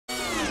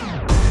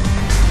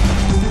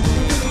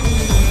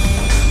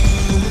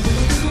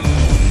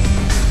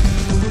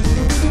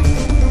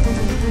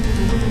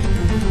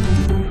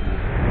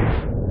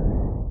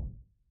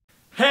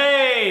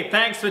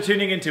thanks for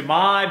tuning into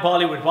my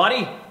Bollywood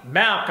body.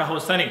 मैं आपका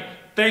host Sunny.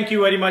 Thank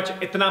you very much.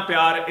 इतना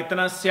प्यार,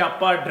 इतना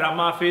स्यापा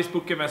ड्रामा,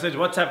 फेसबुक के मैसेज,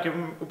 व्हाट्सएप के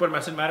ऊपर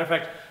message. Matter of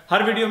fact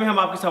her video में हम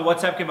आपके साथ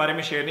व्हाट्सएप के बारे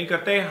में शेयर नहीं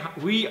करते.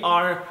 We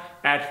are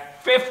eight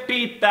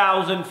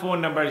 50,000 phone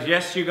numbers.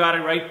 Yes you got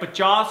it right.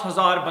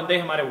 50,000 बंदे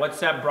हमारे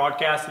व्हाट्सएप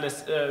ब्रॉडकास्ट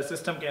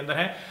सिस्टम के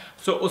अंदर हैं.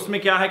 सो उसमें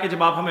क्या है कि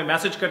जब आप हमें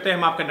मैसेज करते हैं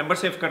हम आपका नंबर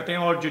सेव करते हैं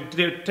और जो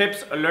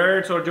टिप्स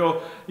अलर्ट्स और जो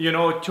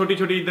छोटी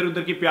छोटी इधर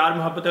उधर की प्यार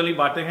मोहब्बत वाली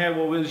बातें हैं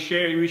वो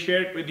we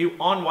share with you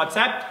on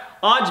WhatsApp.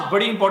 आज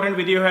बड़ी इंपॉर्टेंट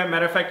वीडियो है.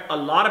 Matter of fact a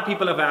lot of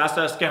people have asked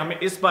us कि हमें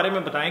इस बारे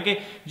में बताएं कि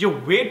जो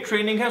वेट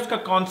ट्रेनिंग है उसका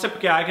कॉन्सेप्ट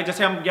क्या है. कि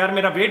जैसे हम यार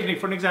मेरा वेट नहीं,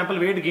 फॉर एग्जांपल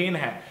वेट गेन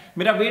है,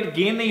 मेरा वेट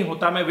गेन नहीं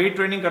होता, मैं वेट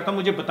ट्रेनिंग करता हूं,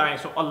 मुझे बताएं.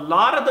 सो a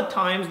lot of the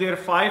times there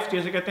are 5,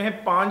 जैसे कहते हैं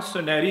 5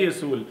 सुनहरी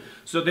असूल.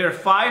 So there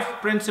are 5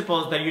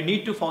 principles that you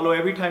need to follow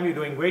every time you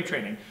doing weight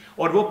training.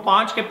 और वो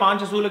 5 के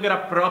 5 असूल अगर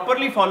आप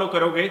प्रॉपरली फॉलो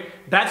करोगे,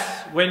 दैट्स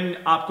व्हेन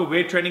आपको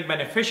वेट ट्रेनिंग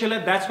बेनिफिशियल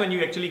है. That's when you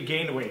actually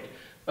gain weight.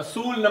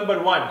 असूल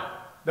नंबर 1,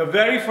 the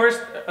very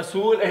first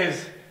असूल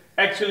is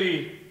actually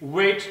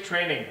weight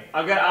training.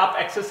 अगर आप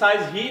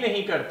एक्सरसाइज ही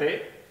नहीं करते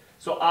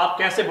सो आप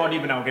कैसे बॉडी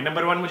बनाओगे.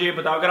 नंबर 1 मुझे ये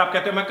बताओ. अगर आप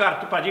कहते हो मैं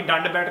घर तो पाजी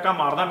डंड बैठ का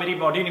मारना, मेरी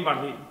बॉडी नहीं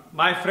बढ़ती.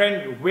 My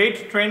friend, weight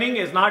training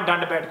is not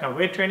डंड बैठ का.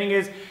 Weight training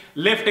is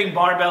lifting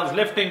बारबेल्स,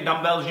 lifting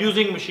dumbbells,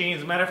 using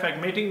machines. Matter of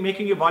fact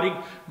making your body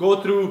go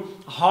through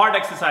hard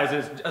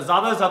exercises,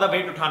 ज्यादा से ज्यादा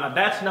वेट उठाना.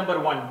 That's number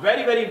 1.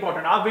 Very very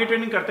important. आप वेट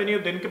ट्रेनिंग करते नहीं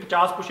हो, दिन के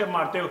 50 पुशअप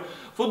मारते हो,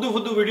 फुद्दू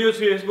फुद्दू वीडियोस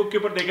फेसबुक के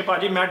ऊपर देखे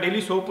पाजी मैं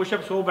डेली 100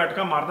 पुशअप 100 बैठ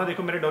का मारना,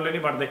 देखो मेरे डोले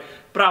नहीं बढ़ते.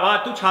 भरावा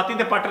तू छाती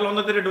ते पट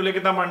लाਉਂਦਾ, तेरे डोले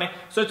कितना बढ़ने.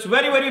 So it's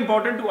very very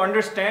important to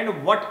understand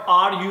what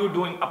are you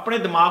doing. अपने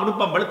दिमाग ਨੂੰ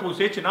ਭੰਬਲ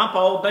ਭੂਸੇ ਚ ਨਾ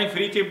ਪਾਓ, ਉਦਾਂ ਹੀ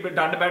ਫ੍ਰੀ ਚ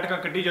ਡੰਡ ਬੈਠ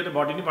ਕੇ ਕੱਢੀ ਜੋ ਤੇ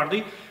ਬੋਡੀ ਨਹੀਂ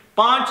ਬਣਦੀ.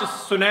 5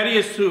 सुनहरी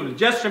असूल.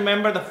 Just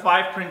remember the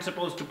 5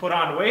 principles to put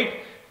on wait.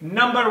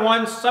 Number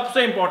 1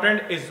 सबसे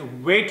इंपॉर्टेंट इज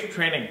वेट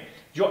ट्रेनिंग,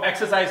 जो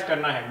एक्सरसाइज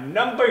करना है.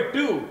 Number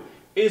 2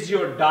 is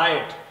your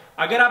diet.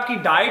 अगर आपकी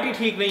डाइट ही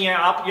ठीक नहीं है,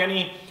 आप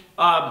यानी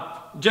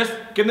जस्ट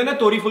कहते ना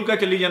तोरी फुलका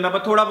चली जाता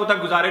पर थोड़ा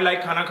बहुत गुजारे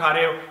लायक खाना खा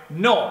रहे हो,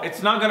 no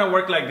it's not gonna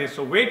work like this.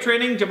 So weight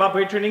training, जब आप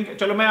वेट ट्रेनिंग,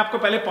 चलो मैं आपको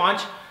पहले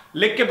 5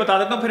 लिख के बता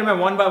देता हूं, फिर मैं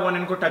 1 बाय 1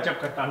 इनको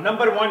टचअप करता हूं.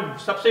 नंबर 1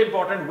 सबसे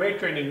important weight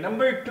training.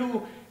 Number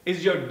 2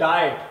 is your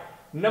diet.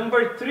 Number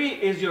 3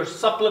 is your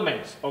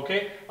supplements. Okay,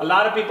 a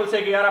lot of people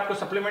say कि यार आपको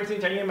supplements नहीं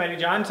चाहिए. मेरी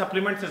जान,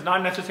 supplements is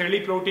not necessarily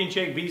protein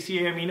shake,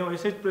 BCA, amino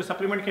acids.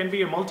 Supplement can be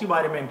your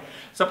multivitamin.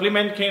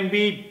 Supplement can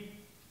be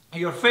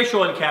your fish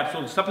oil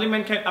capsules.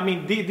 Supplement can, I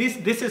mean,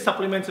 this is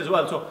supplements as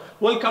well. So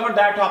we'll cover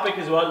that topic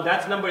as well.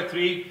 That's number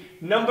 3.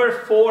 Number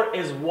 4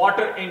 is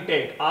water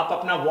intake. आप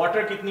अपना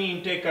water कितनी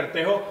intake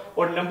करते हो.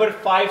 और number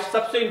 5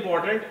 सबसे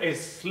important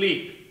is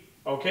sleep.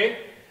 Okay,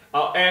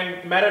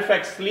 and matter of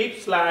fact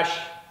sleep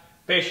 /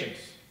 patience.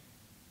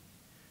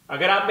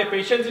 अगर आप में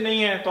पेशेंस ही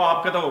नहीं है तो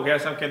आपका तो हो गया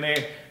सब कहने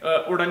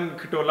उड़न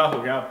खटोला हो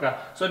गया आपका.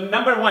 So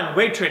number 1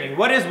 weight training.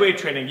 What is weight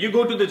training? You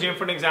go to the gym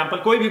for example,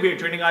 कोई भी वेट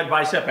ट्रेनिंग, आज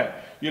बाइसेप है,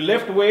 you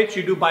lift weights,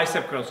 you do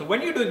bicep curl. So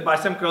when you do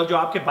bicep curl, जो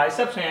आपके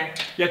biceps हैं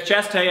या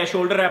chest है या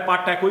शोल्डर है,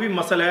 पट है, कोई भी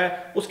मसल है,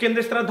 उसके अंदर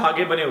इस तरह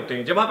धागे बने होते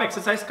हैं. जब आप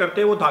एक्सरसाइज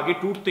करते हो वो धागे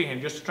टूटते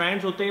हैं, जो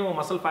स्ट्रैंड्स होते हैं वो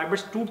मसल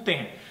फाइबर्स टूटते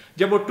हैं.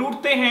 जब वो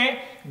टूटते हैं,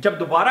 जब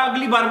दोबारा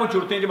अगली बार वो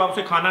जुड़ते हैं, जब आप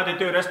उसे खाना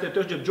देते हो, रेस्ट देते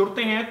हो, जब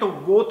जुड़ते हैं तो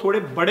वो थोड़े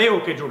बड़े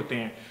होके जुड़ते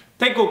हैं,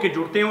 थिक होके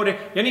जुड़ते हैं. और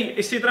यानी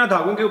इसी तरह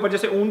धागों के ऊपर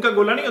जैसे ऊन का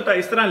गोला नहीं होता,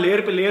 इस तरह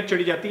लेयर पे लेयर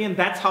चढ़ी जाती है. And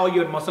that's how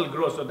your muscle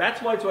grow. So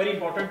that's why it's very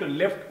important to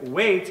lift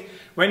weights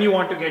when you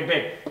want to get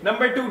big.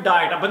 Number 2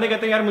 diet. अब बंदे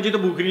कहते हैं यार मुझे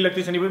तो भूख नहीं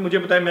लगती सनी भाई,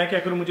 मुझे बताए मैं क्या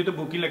करूं, मुझे तो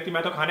भूख नहीं लगती,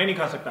 मैं तो खाने नहीं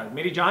खा सकता.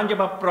 मेरी जान,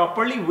 जब आप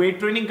प्रॉपर्ली वेट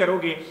ट्रेनिंग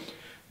करोगे,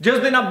 जिस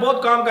दिन आप बहुत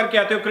काम करके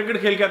आते हो, क्रिकेट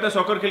खेल के आते हो,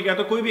 सॉकर खेल के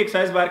आते हो, कोई भी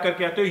एक्सरसाइज बाहर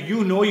करके आते हो,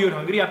 यू नो यूर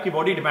हंग्री, आपकी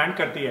बॉडी डिमांड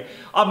करती है.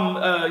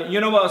 अब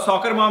यू नो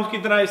सॉकर मॉम्स की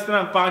तरह इस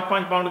तरह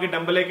 5-5 पाउंड के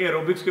डंबल लेके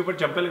एरोबिक्स के ऊपर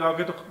जंपे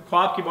लगाओगे तो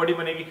ख्वाब की बॉडी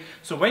बनेगी.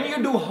 So when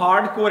you do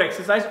hard core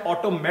exercise,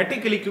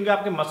 automatically, क्योंकि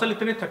आपके मसल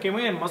इतने थके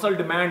हुए हैं,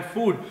 मसल डिमांड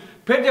फूड.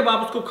 फिर जब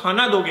आप उसको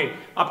खाना दोगे,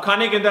 अब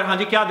खाने के अंदर हाँ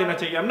जी क्या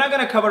देना चाहिए, I'm not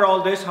gonna cover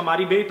all this.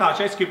 हमारी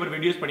बेताशा इसके ऊपर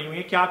वीडियोस पड़ी हुई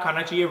है, क्या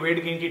खाना चाहिए,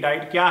 वेट गेन की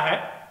डाइट क्या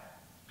है.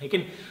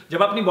 लेकिन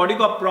जब अपनी बॉडी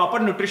को आप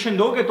प्रॉपर न्यूट्रिशन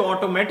दोगे तो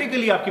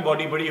ऑटोमेटिकली आपकी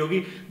बॉडी बड़ी होगी.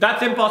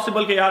 दैट्स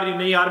इम्पॉसिबल कि यार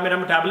नहीं यार मेरा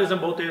मेटाबॉलिज्म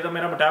बहुत तेज है,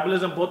 मेरा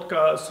मेटाबॉलिज्म बहुत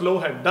स्लो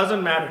है.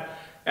 Doesn't matter.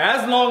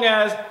 As long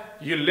as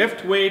you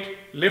lift weight,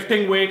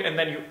 lifting wait and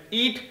then you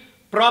eat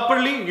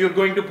properly, you're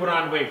going to put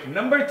on weight.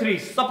 Number 3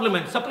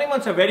 supplements.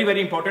 Supplements are very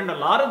very important. A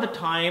lot of the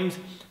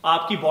times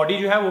आपकी body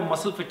जो है वो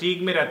muscle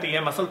fatigue में रहती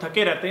है, muscle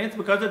थके रहते हैं.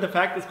 बिकॉज ऑफ द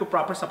फैक्ट उसको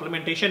प्रॉपर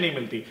सप्लीमेंटेशन नहीं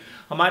मिलती.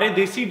 हमारे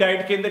देसी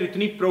डाइट के अंदर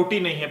इतनी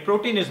प्रोटीन नहीं है.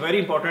 Protein is very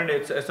important.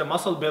 It's a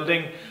muscle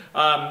building.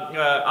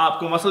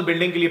 आपको मसल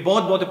बिल्डिंग के लिए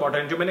बहुत बहुत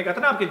इंपॉर्टेंट. जो मैंने कहा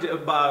था ना, आपके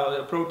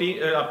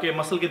प्रोटीन, आपके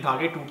मसल के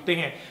धागे टूटते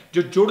हैं,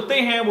 जो जुड़ते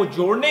हैं, वो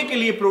जोड़ने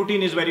के लिए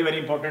protein is very very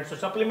important. So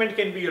supplement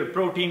can be your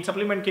protein,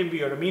 supplement can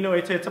be your amino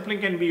acid,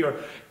 supplement can be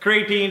your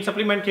creatine,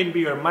 supplement can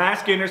be your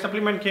mass gainer,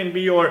 supplement can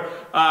be your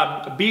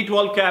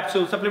B12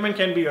 capsule, supplement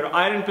can be your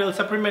iron pill,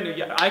 supplement.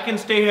 I can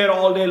stay here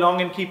all day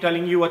long and keep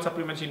telling you what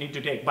supplements you need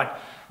to take,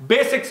 but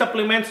basic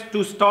supplements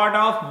to start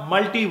off,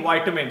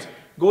 multivitamins.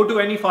 Go to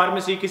any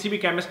pharmacy, किसी भी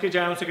chemist के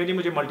जाए, उनसे कहिए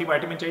मुझे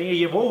multivitamin चाहिए।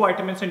 ये वो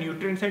विटामिन एंड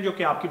न्यूट्रिएंट्स हैं जो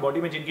कि आपकी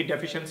बॉडी में जिनकी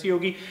डेफिशिएंसी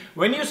होगी।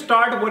 When you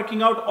start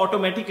working out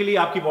automatically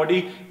आपकी body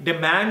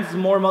demands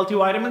more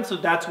multivitamin, so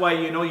that's why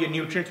you know ये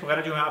न्यूट्रिएंट्स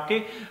वगैरह जो है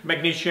आपके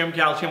मैग्नीशियम,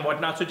 कैल्शियम,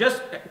 व्हाटनॉट, सो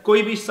जस्ट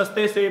कोई भी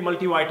सस्ते से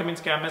मल्टीविटामिन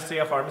केमिस्ट से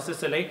या फार्मासिस्ट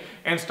से ले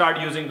एंड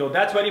स्टार्ट यूजिंग दो,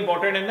 that's very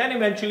important. And then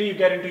eventually you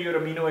get into your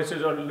amino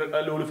acids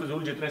और लूल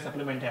फजूल जितने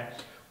सप्लीमेंट है।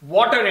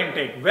 Water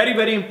intake very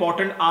very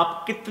important,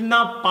 आप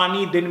कितना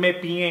पानी दिन में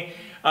पिए।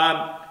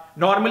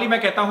 नॉर्मली मैं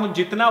कहता हूं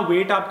जितना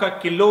वेट आपका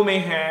किलो में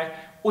है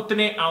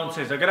उतने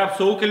आउंसेस, अगर आप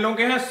 100 किलो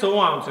के हैं 100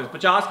 आउंसेस,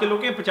 50 किलो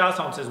के 50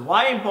 आउंसेस।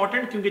 Y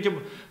important? क्योंकि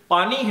जब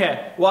पानी है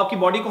वो आपकी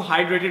बॉडी को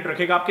हाइड्रेटेड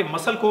रखेगा, आपके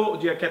मसल को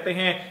जो कहते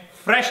हैं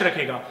फ्रेश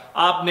रखेगा।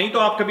 आप नहीं तो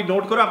आप कभी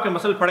नोट करो आपके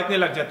मसल फड़कने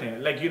लग जाते हैं,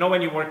 like you know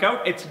when you work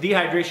out, it's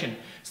dehydration.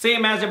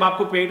 Same as जब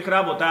आपको पेट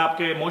खराब होता है,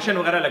 आपके मोशन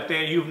वगैरह लगते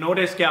हैं, यू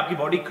नोटिस कि आपकी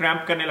बॉडी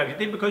क्रैम्प करने लग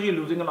जाती है because you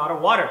losing a lot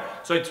of water.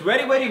 So it's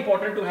very very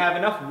important to have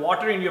enough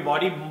water in your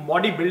body.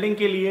 Body building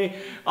के लिए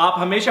आप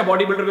हमेशा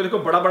बॉडी बिल्डर को देखो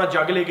बड़ा बड़ा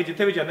जग लेके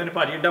जितने भी जाते हैं,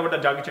 भाजी एड्डा बड़ा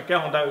जग चक्या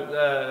होता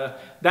है,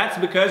 that's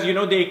because you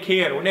know they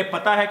care, उन्हें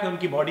पता है कि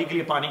उनकी बॉडी के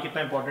लिए पानी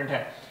कितना इंपॉर्टेंट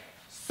है।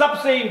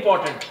 सबसे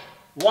इंपॉर्टेंट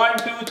 1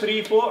 2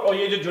 3 4 और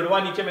ये जो जुड़वा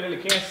नीचे मैंने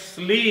लिखे हैं,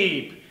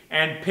 sleep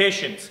and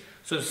patience.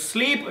 So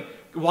sleep,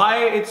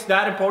 why it's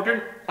that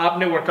important?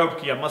 आपने वर्कआउट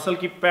किया, मसल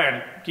की पैन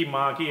की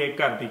मां की एक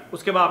कर दी,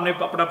 उसके बाद आपने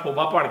अपना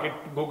फोबा पड़ के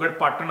गोगड़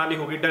पाटन वाली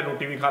होगी,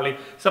 रोटी भी खा ली,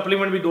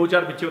 सप्लीमेंट भी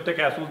 2-4 बिछे होते,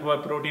 कैप्सूल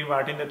प्रोटीन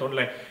वाटिन दे तुन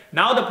ले।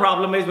 Now the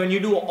problem is when you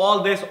do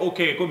all this,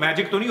 okay कोई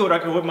मैजिक तो नहीं हो रहा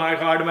कि वो माय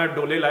गॉड मैं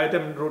डोले लाए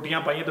थे,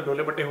 रोटियां पाई तो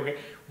डोले बट्टे हो गए।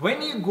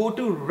 When you go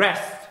to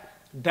rest,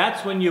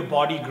 that's when your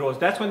body grows,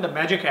 that's when the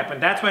magic happens,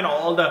 that's when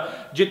all the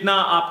जितना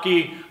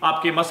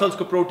आपके मसल्स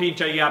को प्रोटीन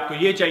चाहिए, आपको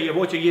ये चाहिए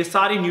वो चाहिए,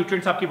 सारे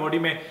न्यूट्रिएंट्स आपकी बॉडी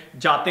में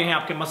जाते हैं,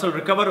 आपके मसल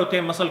रिकवर होते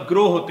हैं, मसल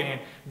ग्रो होते हैं।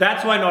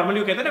 that's why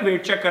normally कहते हैं ना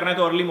वेट चेक करना है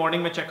तो अर्ली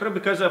मॉर्निंग में चेक करो,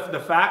 because of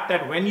the fact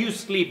that when you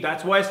sleep,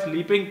 that's why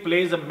sleeping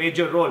plays a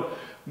major role.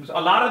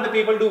 A lot of the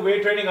people do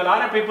weight training, a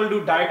lot of people do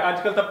diet।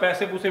 आजकल तब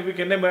पैसे पूसे भी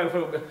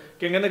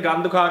कहते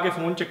गंद खा के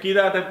फोन चक्की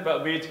दा ते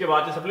बेच के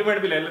बाद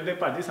सप्लीमेंट भी ले लेते,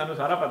 भाजी सानू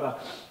सारा पता,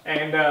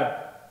 एंड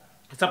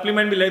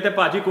सप्लीमेंट भी लेते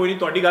भाजी कोई नहीं,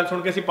 ਤੁਹਾਡੀ ਗੱਲ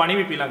ਸੁਣ ਕੇ ਅਸੀਂ ਪਾਣੀ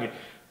ਵੀ ਪੀ ਲਾਂਗੇ।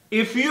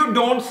 इफ यू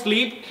डोंट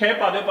स्लीप खै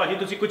पा दो भाजी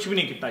तुसी कुछ भी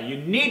नहीं किया। You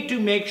need to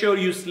make sure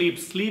you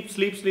sleep sleep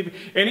sleep sleep.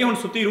 ये नहीं हुण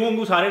सुती रूह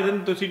वांगू सारे दिन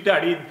तुसी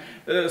दिहाड़ी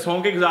सौ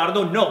के गुजार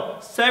दो, नो,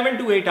 7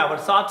 to 8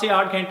 आवर्स, 7 से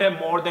 8 घंटे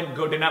more than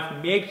good enough.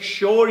 Make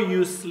sure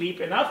you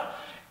sleep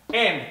enough.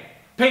 And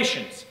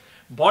patience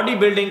body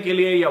building के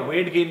लिए या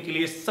वेट गेन के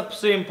लिए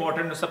सबसे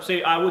इंपॉर्टेंट,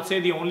 सबसे I would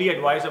say the only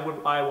advice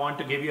I want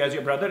to give you as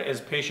your brother is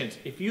patience.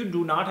 If you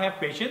do not have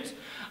patience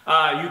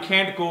you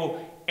can't go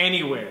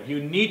anywhere.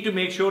 You need to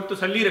make sure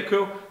तसल्ली रखो,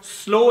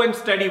 slow and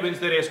steady wins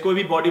the race। कोई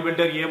भी body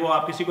builder ये वो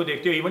आप किसी को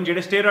देखते हो, इवन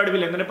जेडे स्टेरॉइड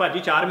भी लेंदे ने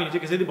भाजी 4 महीने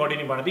से किसी की बॉडी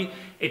नहीं बढ़ती।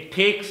 It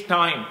takes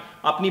time.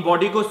 अपनी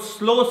बॉडी को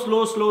स्लो स्लो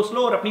स्लो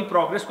स्लो और अपनी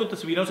प्रोग्रेस को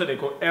तस्वीरों से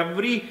देखो।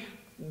 एवरी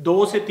 2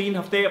 से 3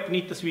 हफ्ते अपनी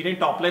तस्वीरें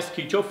टॉपलेस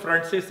खींचो,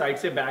 फ्रंट से, साइड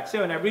से, बैक से,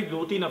 और एवरी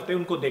 2-3 हफ्ते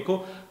उनको देखो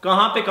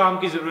कहां पे काम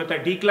की जरूरत है,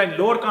 डिक्लाइन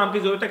लोअर काम की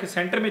जरूरत है कि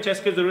सेंटर में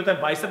चेस्ट की जरूरत है,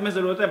 बाइसेप में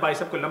जरूरत है,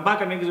 बाइसेप को लंबा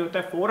करने की जरूरत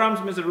है, फोर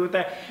आर्म्स में जरूरत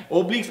है,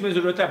 ओब्लिक्स में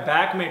जरूरत है,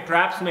 बैक में,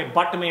 ट्रैप्स में,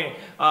 बट में,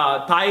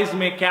 थाइज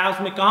में,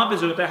 कैव्स में, कहां पे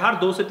जरूरत है।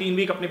 हर 2 से 3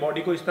 वीक अपनी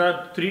बॉडी को इस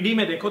तरह 3D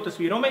में देखो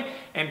तस्वीरों में,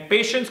 एंड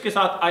पेशेंस के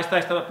साथ आहिस्ता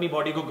आहिस्ता अपनी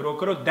बॉडी को ग्रो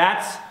करो।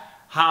 That's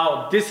how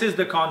this is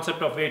the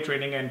concept of weight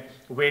training and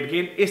weight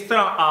gain। इस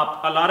तरह आप,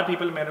 a lot of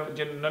people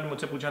जिन्होंने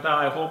मुझसे पूछा था,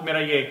 आई होप मेरा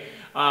ये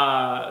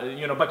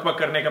बकबक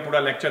करने का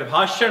पूरा लेक्चर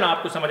भाषण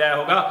आपको समझ आया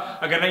होगा।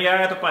 अगर नहीं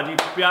आया तो भाजी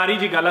प्यारी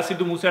जी गल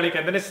सिद्धू मूसे वाले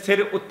कहते हैं,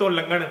 सिर उत्तों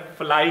लंघन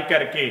फलाई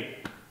करके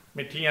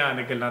मिठियां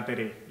ने गल्लां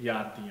तेरे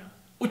यार दियां,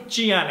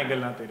 उच्चियां ने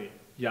गल्लां तेरे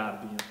यार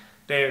दियां,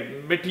 ते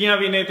मिठियां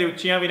भी ने ते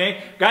उच्चियां भी ने।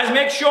 गाइस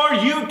मेक श्योर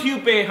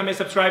YouTube पे हमें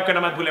सब्सक्राइब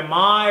करना मत भूलें।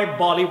 My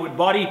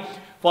Bollywood body,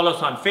 follow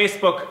us on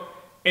Facebook,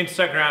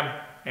 Instagram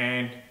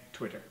and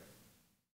Twitter।